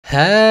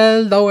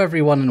Hello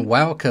everyone and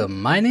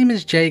welcome. My name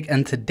is Jake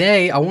and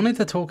today I wanted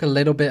to talk a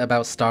little bit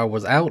about Star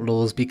Wars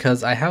Outlaws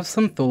because I have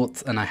some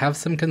thoughts and I have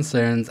some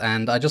concerns,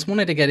 and I just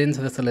wanted to get into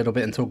this a little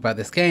bit and talk about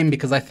this game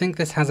because I think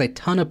this has a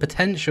ton of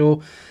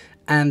potential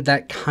and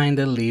that kind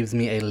of leaves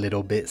me a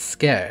little bit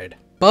scared.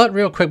 But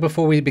real quick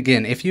before we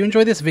begin, if you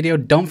enjoyed this video,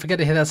 don't forget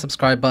to hit that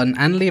subscribe button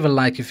and leave a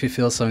like if you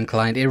feel so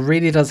inclined. It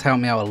really does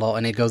help me out a lot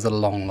and it goes a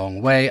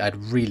long way. I'd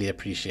really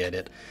appreciate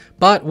it.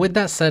 But with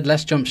that said,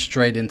 let's jump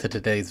straight into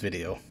today's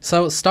video.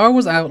 So Star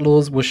Wars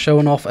Outlaws was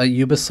shown off at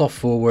Ubisoft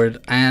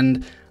Forward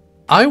and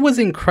I was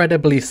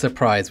incredibly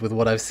surprised with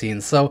what I've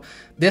seen. So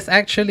this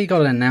actually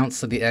got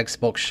announced at the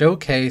Xbox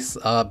showcase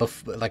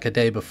like a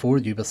day before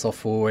Ubisoft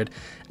Forward,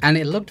 and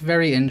it looked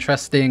very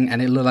interesting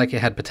and it looked like it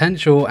had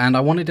potential and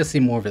I wanted to see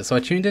more of it. So I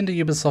tuned into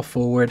Ubisoft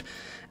Forward,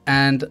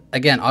 and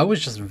again I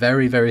was just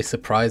very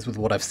surprised with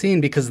what I've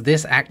seen because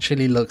this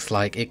actually looks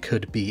like it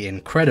could be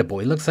incredible.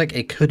 It looks like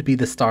it could be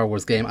the Star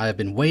Wars game I have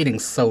been waiting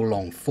so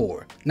long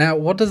for. Now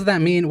what does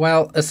that mean?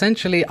 Well,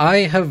 essentially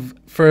I have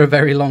for a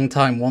very long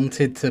time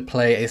wanted to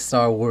play a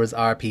Star Wars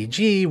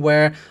RPG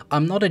where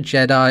I'm not a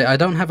Jedi, I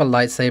don't have a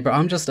lightsaber,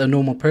 I'm just a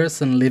normal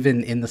person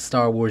living in the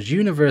Star Wars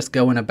universe,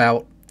 going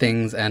about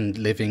things and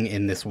living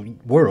in this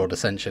world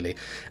essentially.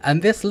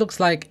 And this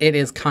looks like it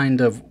is kind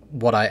of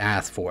what I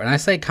asked for, and I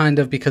say kind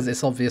of because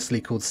it's obviously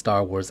called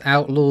Star Wars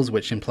Outlaws,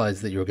 which implies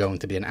that you're going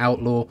to be an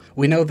outlaw.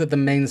 We know that the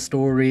main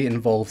story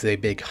involves a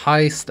big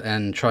heist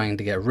and trying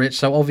to get rich,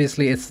 so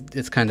obviously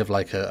it's kind of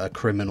like a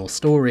criminal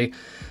story.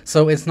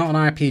 So it's not an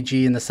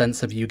RPG in the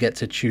sense of you get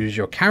to choose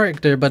your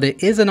character, but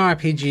it is an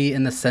RPG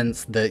in the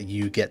sense that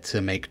you get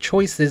to make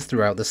choices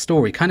throughout the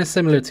story, kind of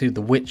similar to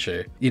The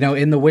Witcher. You know,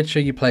 in The Witcher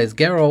you play as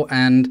Geralt,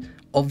 and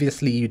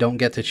obviously you don't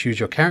get to choose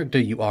your character,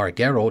 you are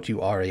Geralt, you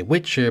are a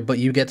Witcher, but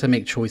you get to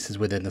make choices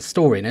within the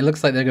story, and it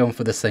looks like they're going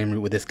for the same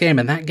route with this game,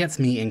 and that gets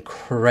me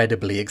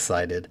incredibly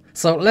excited.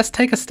 So let's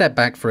take a step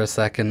back for a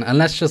second and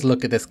let's just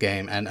look at this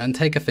game and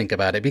take a think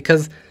about it,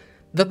 because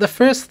the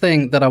first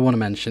thing that I want to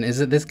mention is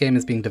that this game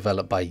is being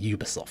developed by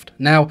Ubisoft.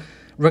 Now,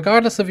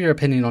 regardless of your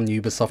opinion on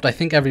Ubisoft, I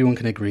think everyone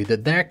can agree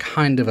that they're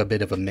kind of a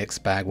bit of a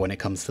mixed bag when it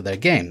comes to their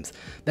games.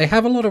 They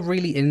have a lot of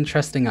really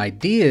interesting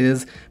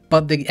ideas,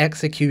 but the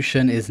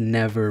execution is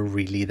never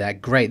really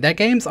that great. Their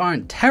games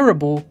aren't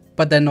terrible,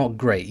 but they're not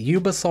great.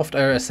 Ubisoft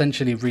are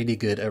essentially really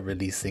good at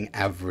releasing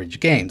average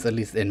games, at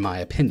least in my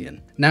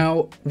opinion.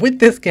 Now, with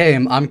this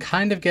game, I'm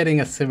kind of getting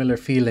a similar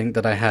feeling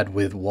that I had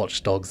with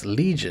Watch Dogs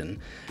Legion,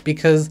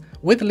 because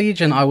with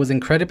Legion, I was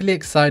incredibly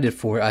excited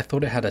for it. I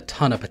thought it had a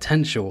ton of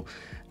potential.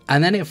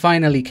 And then it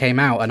finally came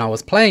out and I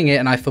was playing it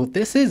and I thought,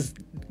 this is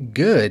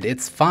good,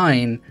 it's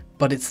fine,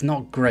 but it's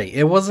not great.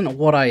 It wasn't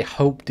what I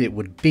hoped it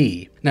would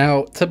be.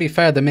 Now, to be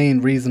fair, the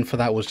main reason for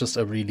that was just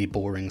a really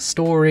boring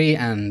story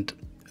and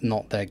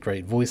not that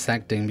great voice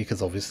acting,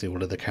 because obviously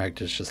all of the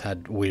characters just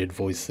had weird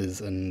voices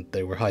and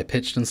they were high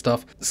pitched and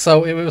stuff.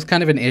 So it was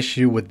kind of an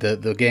issue with the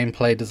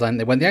gameplay design.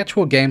 The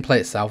actual gameplay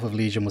itself of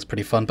Legion was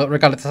pretty fun, but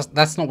regardless,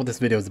 that's not what this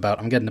video is about.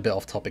 I'm getting a bit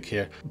off topic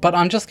here. But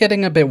I'm just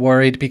getting a bit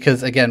worried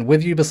because, again,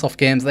 with Ubisoft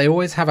games, they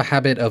always have a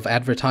habit of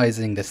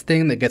advertising this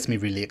thing that gets me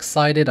really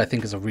excited. I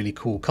think it's a really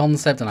cool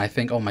concept and I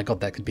think, oh my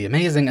god, that could be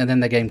amazing. And then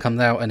the game comes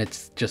out and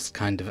it's just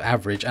kind of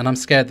average. And I'm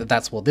scared that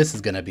that's what this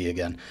is going to be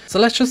again. So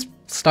let's just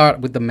start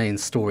with the main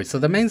story. So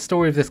the main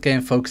story of this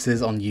game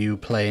focuses on you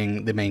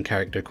playing the main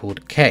character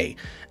called Kay,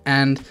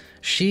 and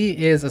she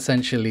is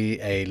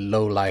essentially a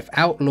low-life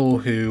outlaw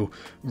who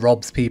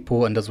robs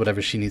people and does whatever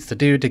she needs to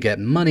do to get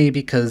money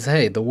because,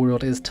 hey, the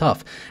world is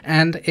tough.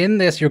 And in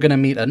this, you're going to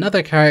meet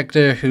another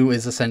character who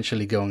is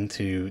essentially going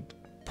to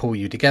pull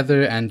you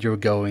together, and you're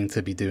going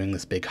to be doing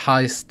this big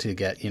heist to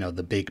get, you know,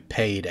 the big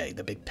payday,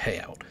 the big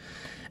payout.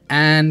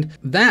 And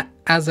that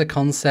as a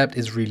concept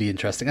is really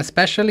interesting,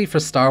 especially for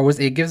Star Wars.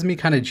 It gives me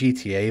kind of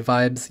GTA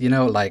vibes, you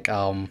know, like,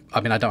 I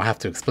mean, I don't have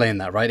to explain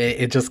that, right?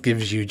 It just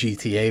gives you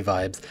GTA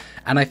vibes.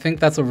 And I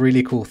think that's a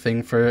really cool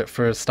thing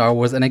for Star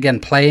Wars. And again,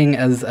 playing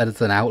as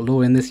an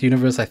outlaw in this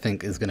universe, I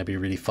think is going to be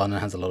really fun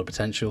and has a lot of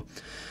potential.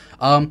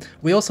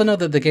 We also know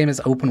that the game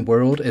is open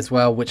world as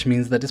well, which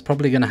means that it's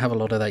probably going to have a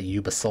lot of that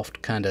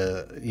Ubisoft kind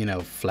of, you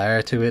know,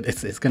 flair to it.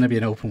 It's going to be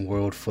an open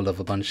world full of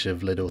a bunch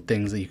of little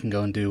things that you can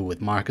go and do with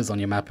markers on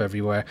your map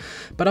everywhere.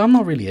 But I'm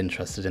not really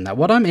interested in that.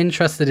 What I'm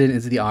interested in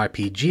is the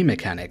RPG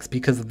mechanics,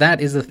 because that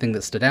is the thing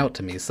that stood out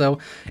to me. So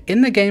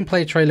in the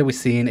gameplay trailer we've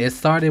seen, it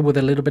started with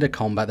a little bit of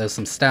combat. There's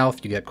some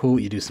stealth, you get caught,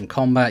 you do some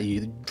combat,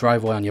 you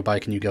drive away on your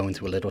bike and you go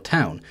into a little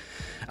town.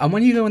 And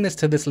when you go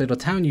to this little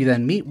town, you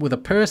then meet with a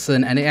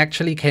person, and it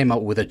actually came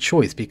up with a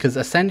choice, because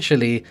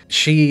essentially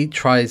she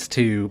tries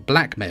to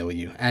blackmail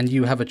you and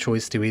you have a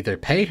choice to either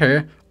pay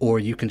her or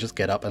you can just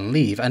get up and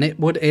leave. And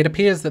it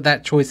appears that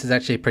that choice is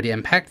actually pretty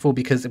impactful,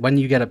 because when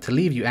you get up to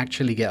leave, you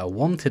actually get a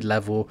wanted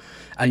level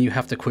and you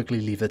have to quickly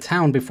leave the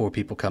town before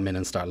people come in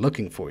and start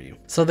looking for you.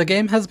 So the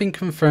game has been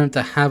confirmed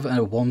to have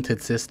a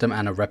wanted system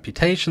and a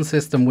reputation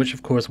system, which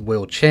of course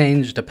will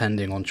change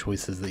depending on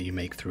choices that you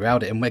make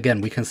throughout it. And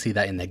again, we can see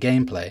that in the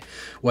gameplay. gameplay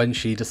when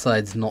she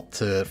decides not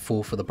to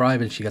fall for the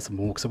bribe and she gets up and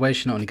walks away.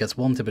 She not only gets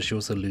wanted, but she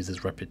also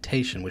loses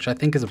reputation, which I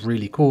think is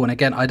really cool. And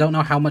again, I don't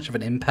know how much of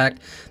an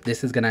impact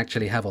this is going to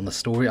actually have on the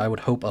story. I would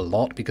hope a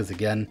lot, because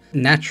again,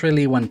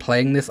 naturally when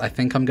playing this, I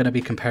think I'm going to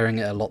be comparing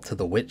it a lot to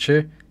The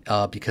Witcher,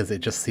 because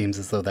it just seems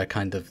as though they're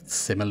kind of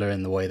similar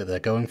in the way that they're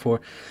going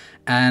for.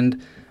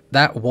 And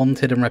that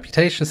wanted and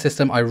reputation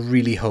system, I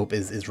really hope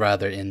is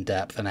rather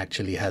in-depth and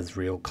actually has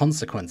real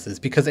consequences,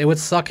 because it would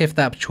suck if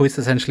that choice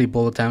essentially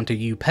boiled down to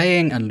you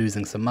paying and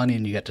losing some money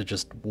and you get to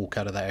just walk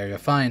out of that area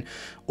fine,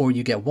 or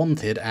you get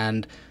wanted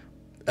and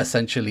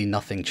essentially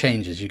nothing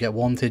changes. You get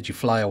wanted, you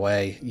fly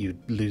away, you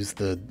lose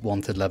the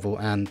wanted level,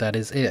 and that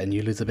is it, and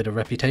you lose a bit of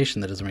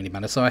reputation that doesn't really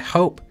matter. So I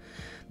hope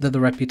that the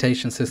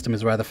reputation system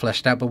is rather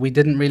fleshed out, but we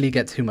didn't really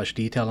get too much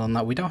detail on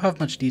that. We don't have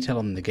much detail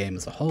on the game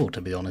as a whole, to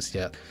be honest,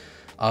 yet.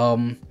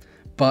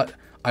 But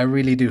I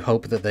really do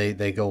hope that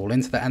they go all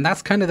into that. And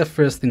that's kind of the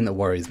first thing that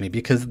worries me,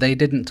 because they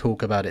didn't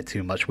talk about it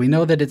too much. We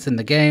know that it's in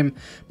the game,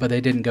 but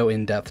they didn't go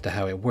in depth to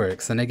how it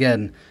works. And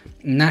again,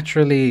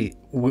 naturally,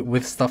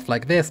 with stuff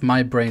like this,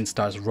 my brain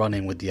starts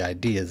running with the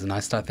ideas, and I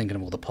start thinking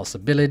of all the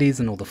possibilities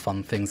and all the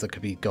fun things that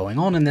could be going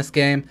on in this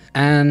game.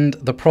 And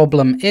the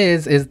problem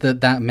is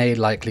that may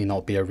likely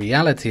not be a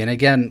reality. And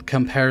again,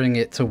 comparing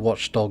it to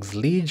Watch Dogs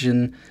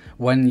Legion,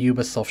 when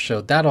Ubisoft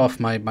showed that off,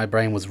 my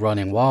brain was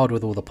running wild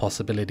with all the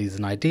possibilities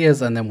and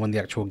ideas, and then when the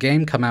actual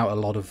game came out, a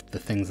lot of the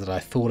things that I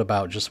thought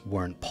about just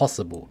weren't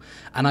possible.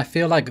 And I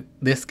feel like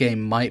this game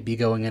might be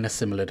going in a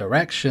similar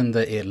direction,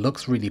 that it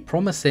looks really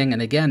promising,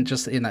 and again,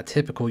 just in that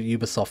typical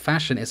Ubisoft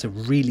fashion, it's a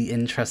really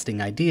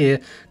interesting idea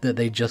that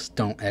they just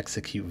don't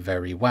execute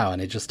very well,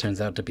 and it just turns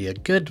out to be a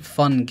good,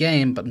 fun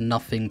game, but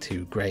nothing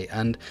too great.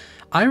 And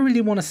I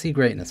really want to see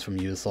greatness from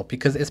Ubisoft,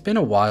 because it's been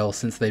a while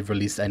since they've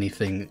released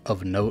anything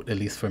of note, at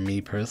least for me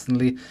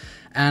personally,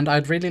 and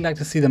I'd really like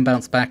to see them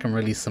bounce back and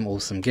release some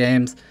awesome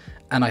games.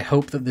 And I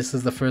hope that this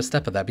is the first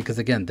step of that, because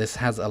again, this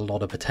has a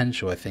lot of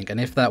potential, I think. And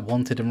if that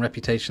wanted and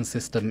reputation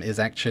system is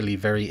actually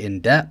very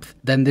in-depth,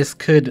 then this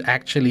could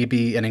actually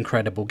be an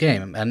incredible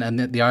game. And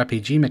the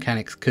RPG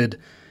mechanics could,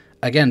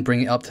 again,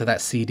 bring it up to that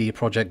CD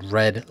Projekt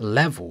Red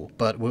level.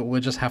 But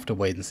we'll just have to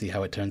wait and see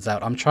how it turns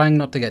out. I'm trying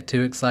not to get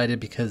too excited,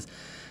 because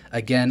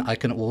again, I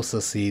can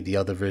also see the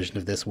other version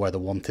of this where the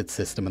wanted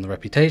system and the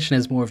reputation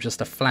is more of just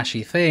a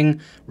flashy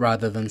thing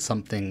rather than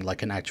something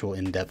like an actual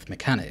in-depth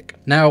mechanic.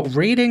 Now,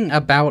 reading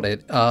about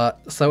it,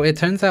 so it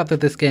turns out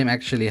that this game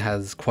actually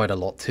has quite a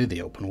lot to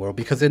the open world,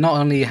 because it not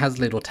only has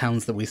little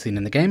towns that we've seen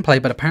in the gameplay,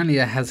 but apparently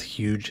it has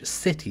huge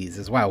cities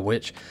as well,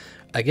 which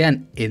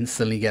again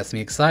instantly gets me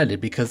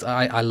excited, because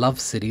I love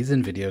cities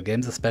in video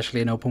games,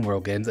 especially in open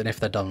world games, and if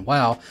they're done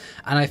well.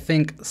 And I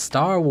think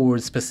Star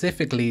Wars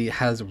specifically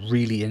has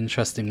really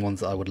interesting ones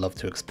that I would love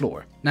to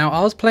explore. Now,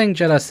 I was playing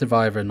Jedi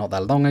Survivor not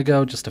that long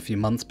ago, just a few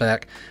months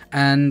back,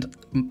 and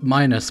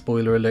minor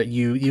spoiler alert,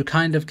 you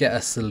kind of get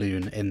a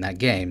saloon in that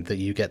game that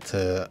you get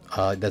to,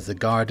 there's a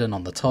garden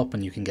on the top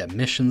and you can get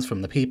missions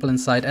from the people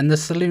inside, and the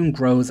saloon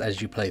grows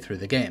as you play through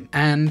the game.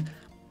 And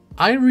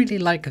I really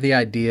like the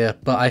idea,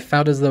 but I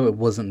felt as though it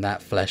wasn't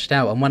that fleshed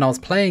out, and when I was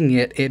playing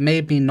it, it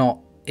made me not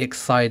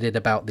excited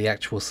about the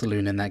actual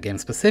saloon in that game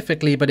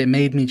specifically, but it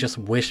made me just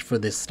wish for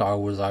this Star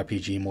Wars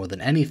RPG more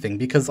than anything,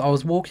 because I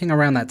was walking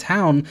around that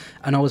town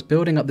and I was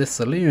building up this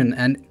saloon,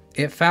 and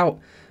it felt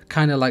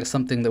kind of like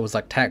something that was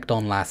like tacked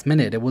on last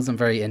minute. It wasn't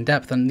very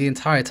in-depth, and the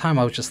entire time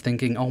I was just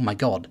thinking, oh my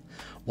god,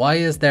 why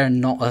is there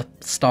not a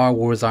Star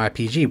Wars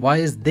RPG? Why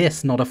is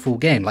this not a full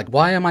game? Like,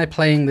 why am I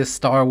playing this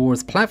Star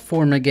Wars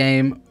platformer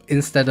game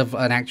instead of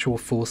an actual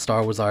full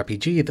Star Wars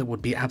RPG that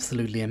would be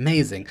absolutely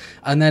amazing?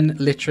 And then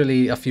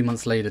literally a few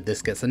months later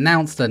this gets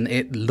announced, and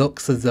it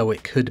looks as though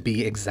it could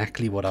be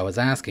exactly what I was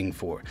asking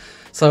for.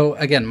 So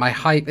again, my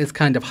hype is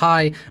kind of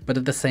high, but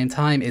at the same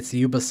time it's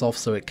Ubisoft,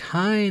 so it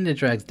kind of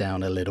drags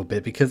down a little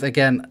bit, because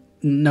again,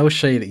 no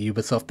shade at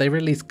Ubisoft, they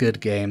release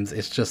good games,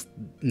 it's just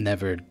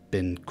never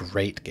been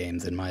great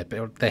games in my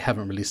opinion. They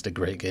haven't released a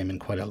great game in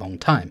quite a long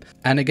time.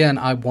 And again,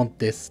 I want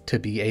this to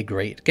be a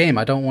great game.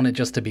 I don't want it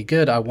just to be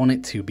good, I want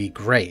it to be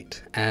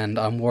great. And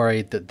I'm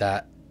worried that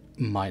that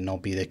might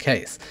not be the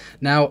case.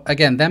 Now,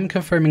 again, them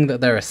confirming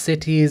that there are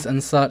cities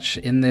and such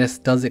in this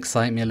does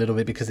excite me a little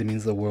bit, because it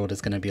means the world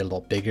is going to be a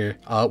lot bigger.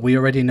 We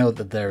already know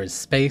that there is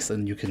space,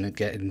 and you can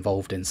get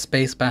involved in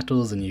space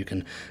battles, and you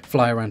can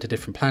fly around to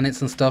different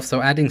planets and stuff,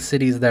 so adding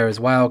cities there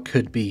as well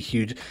could be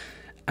huge.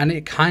 And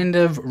it kind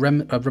of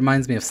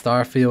reminds me of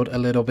Starfield a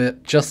little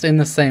bit, just in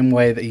the same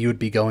way that you would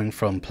be going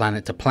from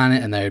planet to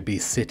planet and there would be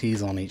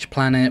cities on each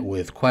planet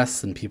with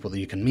quests and people that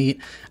you can meet.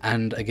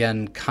 And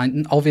again,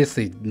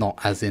 obviously not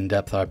as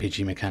in-depth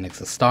RPG mechanics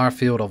as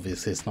Starfield,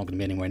 obviously it's not going to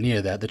be anywhere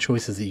near that. The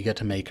choices that you get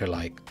to make are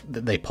like,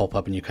 they pop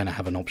up and you kind of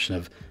have an option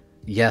of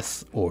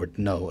yes or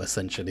no,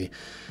 essentially.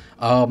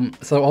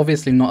 So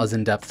obviously not as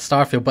in-depth as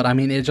Starfield, but I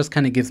mean, it just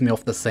kind of gives me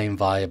off the same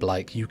vibe,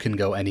 like you can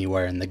go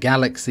anywhere in the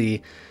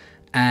galaxy.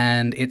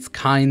 And it's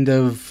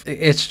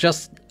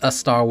just a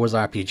Star Wars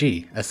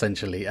RPG,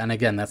 essentially. And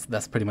again,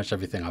 that's pretty much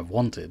everything I've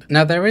wanted.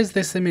 Now, there is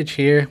this image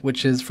here,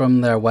 which is from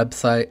their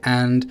website,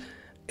 and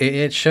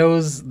it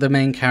shows the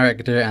main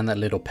character and that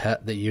little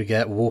pet that you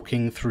get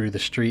walking through the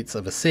streets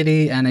of a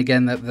city, and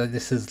again that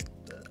this is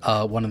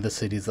one of the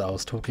cities that I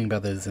was talking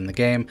about that is in the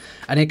game,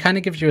 and it kind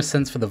of gives you a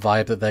sense for the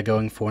vibe that they're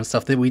going for and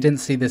stuff. That we didn't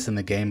see this in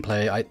the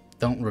gameplay. I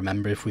don't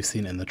remember if we've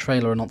seen it in the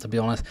trailer or not, to be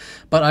honest,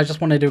 but I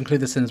just wanted to include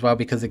this in as well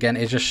because again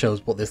it just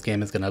shows what this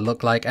game is going to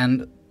look like.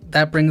 And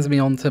that brings me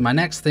on to my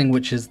next thing,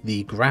 which is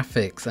the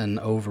graphics and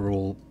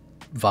overall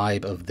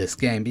vibe of this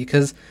game,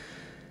 because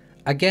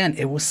again,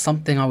 it was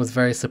something I was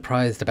very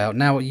surprised about.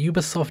 Now,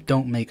 Ubisoft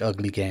don't make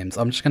ugly games.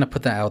 I'm just going to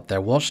put that out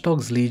there. Watch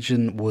Dogs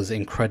Legion was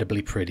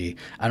incredibly pretty,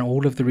 and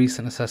all of the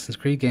recent Assassin's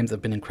Creed games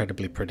have been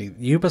incredibly pretty.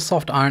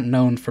 Ubisoft aren't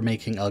known for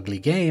making ugly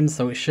games,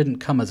 so it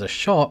shouldn't come as a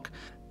shock,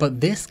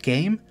 but this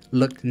game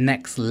looked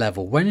next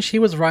level. When she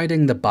was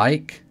riding the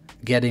bike,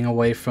 getting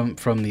away from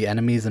the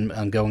enemies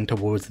and going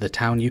towards the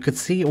town, you could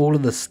see all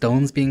of the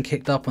stones being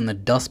kicked up and the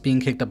dust being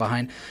kicked up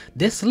behind.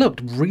 This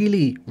looked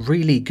really,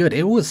 really good.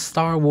 It was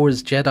Star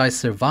Wars Jedi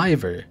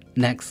Survivor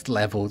next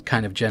level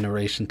kind of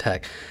generation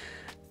tech,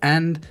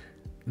 and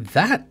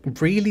that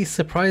really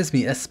surprised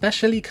me,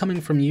 especially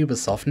coming from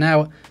Ubisoft.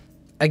 Now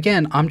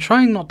again, I'm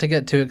trying not to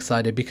get too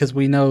excited because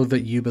we know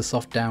that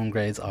Ubisoft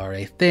downgrades are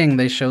a thing.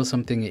 They show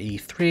something at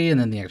E3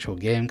 and then the actual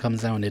game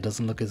comes out and it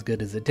doesn't look as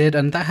good as it did,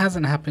 and that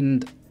hasn't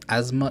happened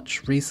as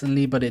much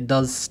recently, but it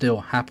does still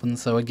happen.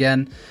 So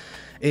again,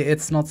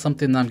 it's not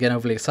something that I'm getting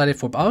overly excited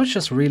for, but I was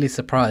just really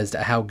surprised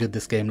at how good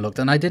this game looked,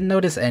 and I didn't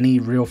notice any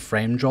real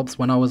frame drops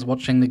when I was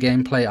watching the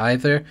gameplay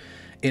either.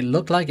 It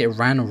looked like it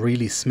ran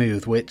really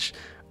smooth, which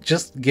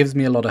just gives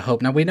me a lot of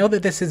hope. Now we know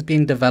that this is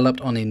being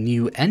developed on a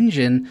new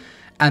engine,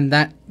 and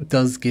that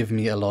does give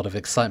me a lot of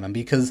excitement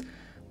because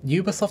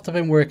Ubisoft have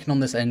been working on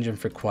this engine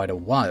for quite a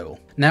while.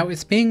 Now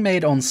it's being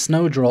made on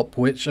Snowdrop,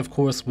 which of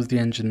course was the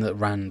engine that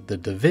ran The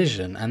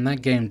Division, and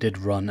that game did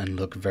run and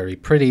look very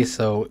pretty,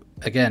 so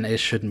again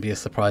it shouldn't be a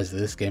surprise that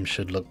this game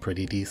should look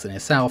pretty decent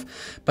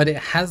itself, but it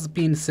has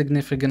been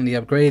significantly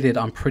upgraded,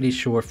 I'm pretty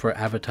sure, for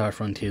Avatar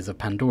Frontiers of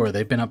Pandora.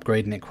 They've been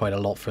upgrading it quite a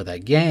lot for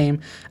that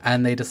game,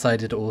 and they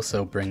decided to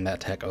also bring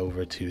that tech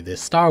over to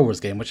this Star Wars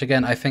game, which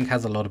again I think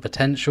has a lot of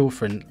potential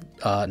for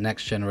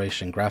next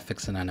generation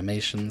graphics and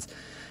animations.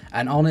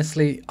 And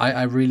honestly,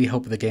 I really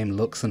hope the game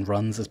looks and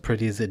runs as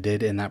pretty as it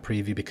did in that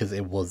preview, because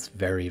it was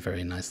very,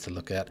 very nice to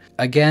look at.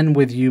 Again,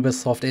 with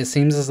Ubisoft, it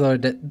seems as though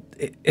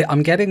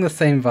I'm getting the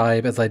same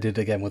vibe as I did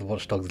again with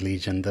Watch Dogs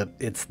Legion, that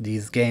it's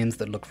these games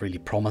that look really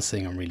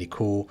promising and really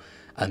cool,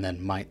 and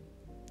then might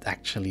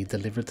actually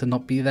deliver to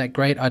not be that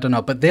great. I don't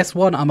know, but this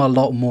one I'm a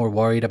lot more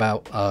worried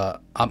about.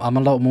 I'm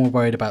a lot more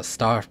worried about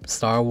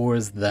Star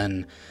Wars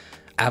than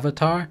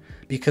Avatar,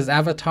 because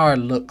Avatar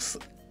looks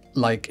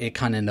like it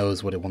kind of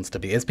knows what it wants to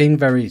be. It's being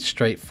very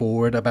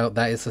straightforward about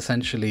that. It's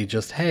essentially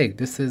just, hey,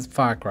 this is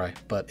Far Cry,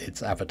 but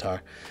it's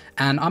Avatar.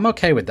 And I'm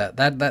okay with that.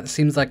 That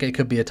seems like it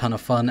could be a ton of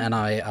fun, and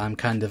I'm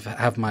kind of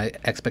have my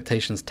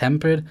expectations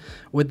tempered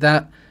with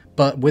that.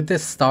 But with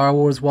this Star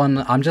Wars one,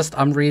 I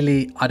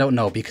don't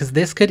know, because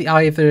this could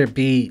either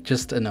be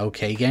just an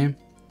okay game,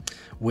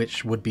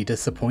 which would be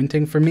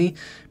disappointing for me,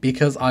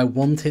 because I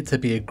want it to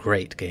be a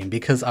great game,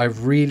 because I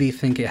really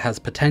think it has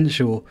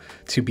potential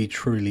to be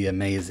truly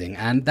amazing,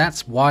 and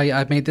that's why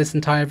I made this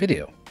entire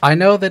video. I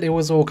know that it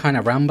was all kind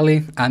of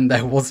rambly, and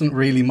there wasn't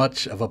really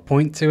much of a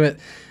point to it,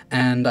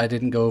 and I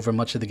didn't go over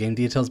much of the game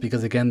details,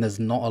 because again, there's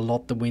not a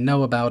lot that we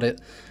know about it.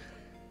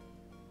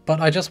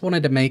 But I just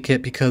wanted to make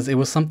it because it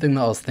was something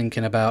that I was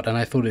thinking about, and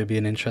I thought it would be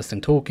an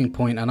interesting talking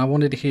point, and I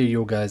wanted to hear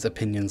your guys'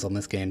 opinions on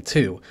this game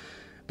too.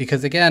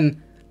 Because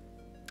again,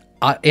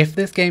 if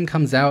this game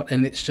comes out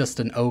and it's just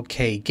an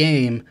okay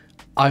game,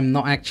 I'm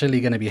not actually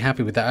going to be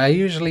happy with that. I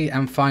usually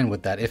am fine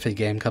with that if a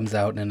game comes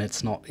out and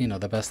it's not, you know,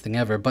 the best thing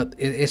ever. But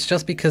it's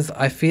just because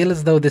I feel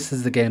as though this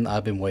is the game that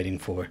I've been waiting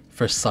for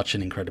such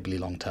an incredibly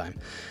long time.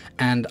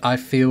 And I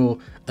feel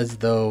as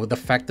though the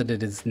fact that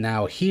it is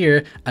now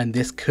here and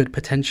this could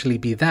potentially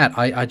be that,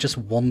 I just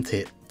want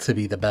it to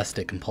be the best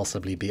it can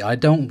possibly be. I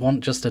don't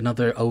want just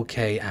another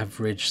okay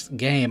average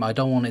game. I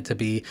don't want it to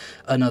be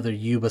another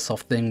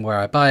Ubisoft thing where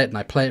I buy it and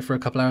I play it for a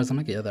couple hours. I'm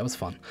like, yeah, that was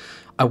fun.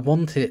 I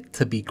want it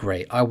to be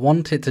great. I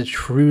want it to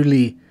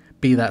truly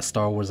be that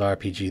Star Wars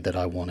RPG that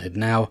I wanted.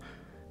 Now,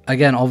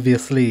 again,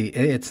 obviously,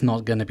 it's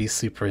not going to be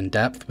super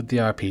in-depth with the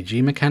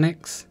RPG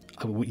mechanics.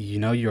 You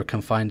know, you're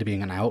confined to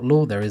being an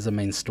outlaw. There is a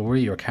main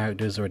story. Your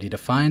character is already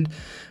defined.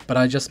 But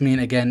I just mean,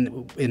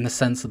 again, in the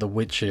sense of The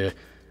Witcher,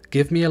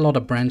 give me a lot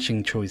of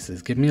branching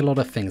choices. Give me a lot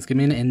of things. Give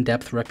me an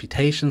in-depth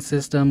reputation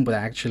system that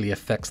actually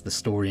affects the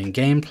story and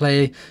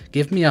gameplay.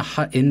 Give me a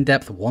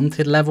in-depth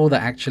wanted level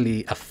that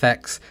actually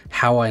affects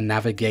how I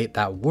navigate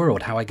that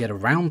world, how I get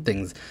around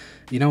things.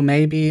 You know,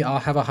 maybe I'll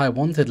have a high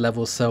wanted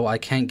level so I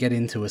can't get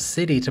into a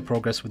city to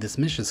progress with this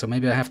mission. So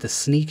maybe I have to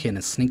sneak in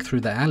and sneak through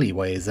the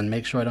alleyways and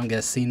make sure I don't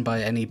get seen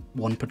by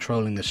anyone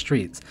patrolling the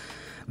streets.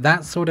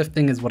 That sort of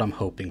thing is what I'm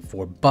hoping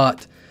for.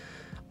 But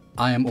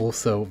I am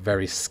also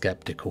very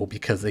skeptical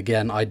because,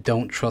 again, I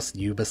don't trust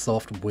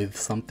Ubisoft with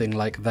something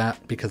like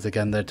that because,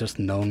 again, they're just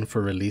known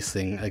for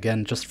releasing,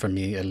 again, just for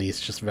me at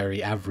least, just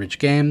very average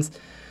games.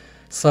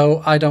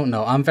 So I don't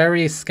know, I'm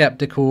very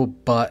skeptical,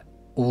 but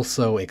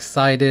also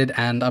excited,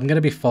 and I'm going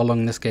to be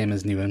following this game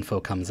as new info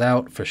comes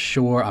out for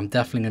sure. I'm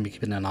definitely going to be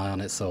keeping an eye on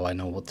it so I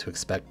know what to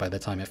expect by the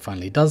time it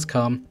finally does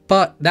come.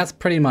 But that's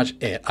pretty much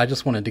it. I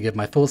just wanted to give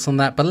my thoughts on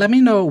that, but let me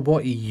know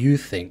what you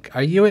think.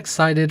 Are you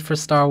excited for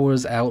Star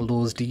Wars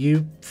Outlaws? Do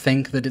you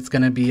think that it's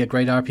going to be a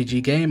great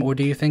RPG game, or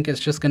do you think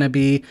it's just going to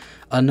be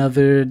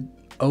another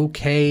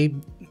okay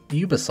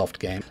Ubisoft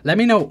game? Let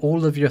me know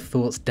all of your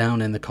thoughts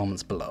down in the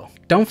comments below.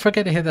 Don't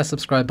forget to hit that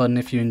subscribe button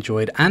if you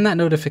enjoyed, and that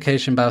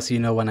notification bell so you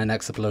know when I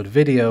next upload a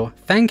video.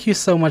 Thank you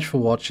so much for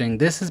watching.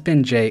 This has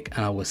been Jake,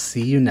 and I will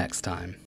see you next time.